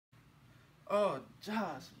Oh,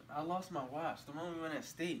 Josh, I lost my watch. The one we went at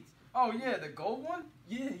States. Oh yeah, the gold one?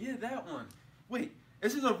 Yeah, that one. Wait,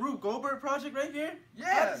 this is a Rube Goldberg project right here?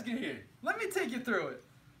 Yeah. How did this get here? Let me take you through it.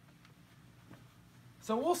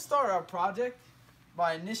 So we'll start our project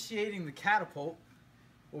by initiating the catapult.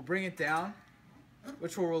 We'll bring it down,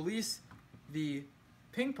 which will release the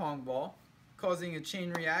ping pong ball, causing a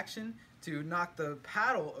chain reaction to knock the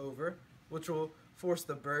paddle over, which will force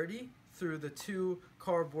the birdie through the two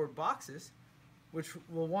cardboard boxes, which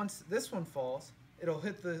will, once this one falls, it'll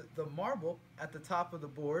hit the marble at the top of the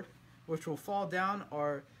board, which will fall down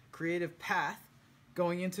our creative path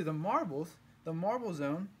going into the marble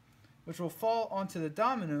zone, which will fall onto the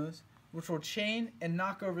dominoes, which will chain and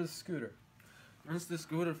knock over the scooter. Once the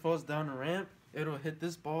scooter falls down the ramp, it'll hit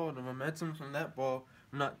this ball, and the momentum from that ball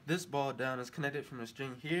knock this ball down is connected from a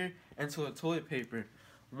string here into a toilet paper.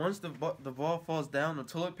 Once the ball falls down, the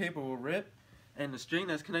toilet paper will rip, and the string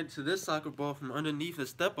that's connected to this soccer ball from underneath the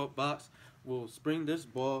step-up box will spring this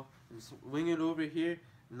ball and swing it over here,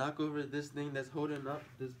 knock over this thing that's holding up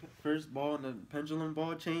this first ball in the pendulum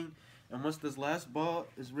ball chain. And once this last ball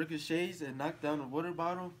is ricochets and knocked down the water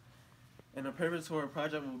bottle, and the preparatory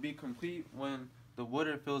project will be complete when the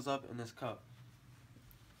water fills up in this cup.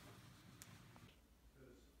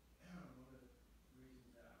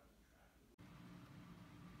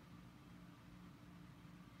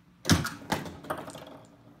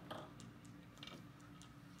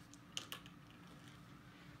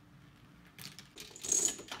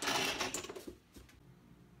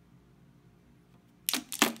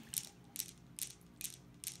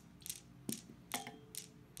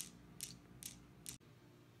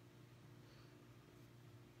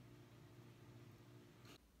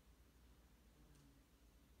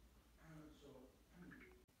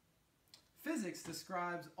 Physics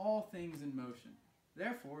describes all things in motion.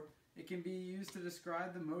 Therefore, it can be used to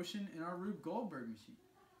describe the motion in our Rube Goldberg machine.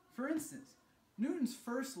 For instance, Newton's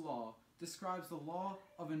first law describes the law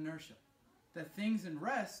of inertia, that things in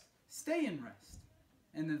rest stay in rest,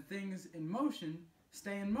 and that things in motion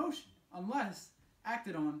stay in motion unless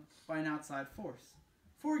acted on by an outside force.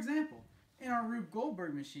 For example, in our Rube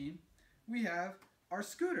Goldberg machine, we have our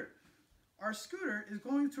scooter. Our scooter is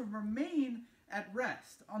going to remain at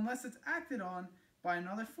rest unless it's acted on by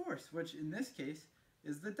another force, which in this case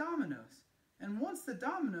is the dominoes. And once the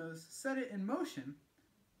dominoes set it in motion,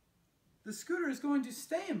 the scooter is going to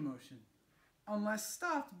stay in motion unless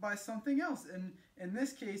stopped by something else. And in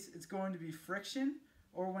this case, it's going to be friction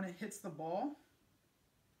or when it hits the ball.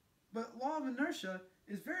 But law of inertia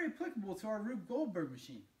is very applicable to our Rube Goldberg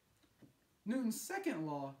machine. Newton's second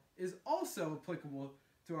law is also applicable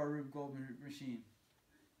to our Rube Goldberg machine.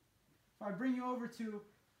 If I bring you over to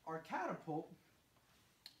our catapult,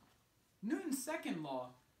 Newton's second law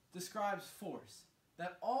describes force,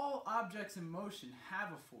 that all objects in motion have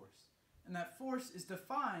a force, and that force is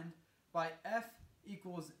defined by F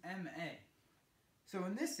equals ma. So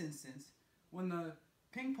in this instance, when the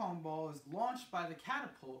ping pong ball is launched by the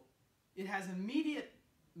catapult, it has immediate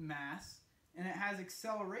mass and it has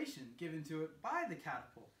acceleration given to it by the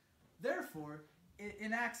catapult. Therefore, it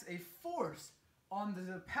enacts a force on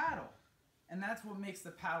the paddle, and that's what makes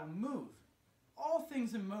the paddle move. All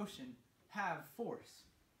things in motion have force.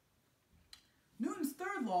 Newton's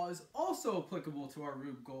third law is also applicable to our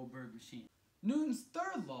Rube Goldberg machine. Newton's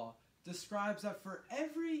third law describes that for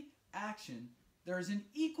every action, there is an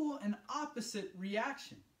equal and opposite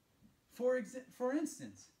reaction. For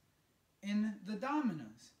instance, in the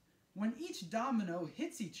dominoes, when each domino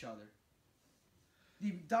hits each other,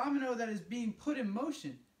 the domino that is being put in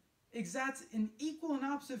motion exerts an equal and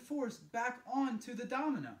opposite force back onto the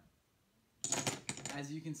domino, as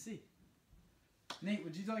you can see. Nate,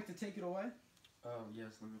 would you like to take it away?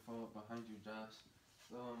 Yes, let me follow up behind you, Josh.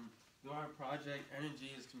 Through our project,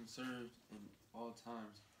 energy is conserved in all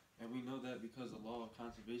times, and we know that because of the law of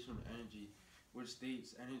conservation of energy, which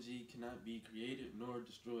states energy cannot be created nor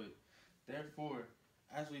destroyed. Therefore,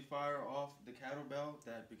 as we fire off the kettlebell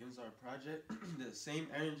that begins our project, the same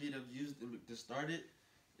energy that was used to start it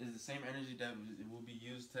is the same energy that will be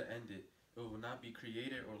used to end it. It will not be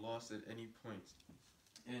created or lost at any point.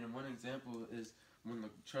 And one example is when the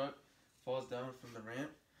truck falls down from the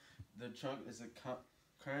ramp. The truck is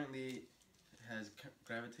currently has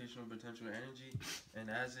gravitational potential energy, and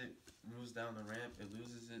as it moves down the ramp, it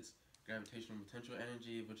loses its gravitational potential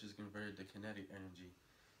energy, which is converted to kinetic energy,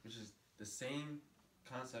 which is the same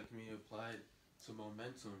concept can be applied to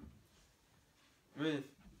momentum. With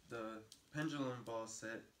the pendulum ball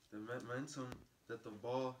set, the momentum that the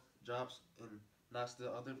ball drops and knocks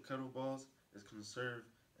the other kettleballs is conserved,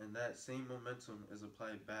 and that same momentum is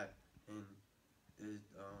applied back, and it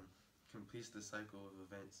completes the cycle of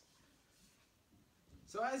events.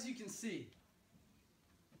 So as you can see,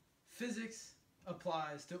 physics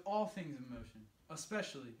applies to all things in motion,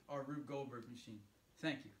 especially our Rube Goldberg machine.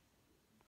 Thank you.